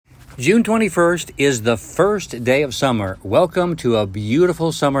June 21st is the first day of summer. Welcome to a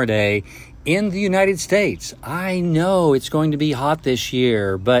beautiful summer day in the United States. I know it's going to be hot this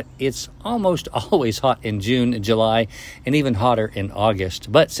year, but it's almost always hot in June, July, and even hotter in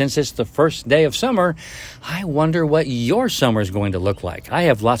August. But since it's the first day of summer, I wonder what your summer is going to look like. I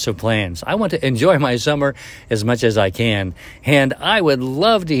have lots of plans. I want to enjoy my summer as much as I can, and I would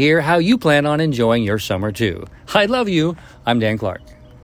love to hear how you plan on enjoying your summer too. I love you. I'm Dan Clark.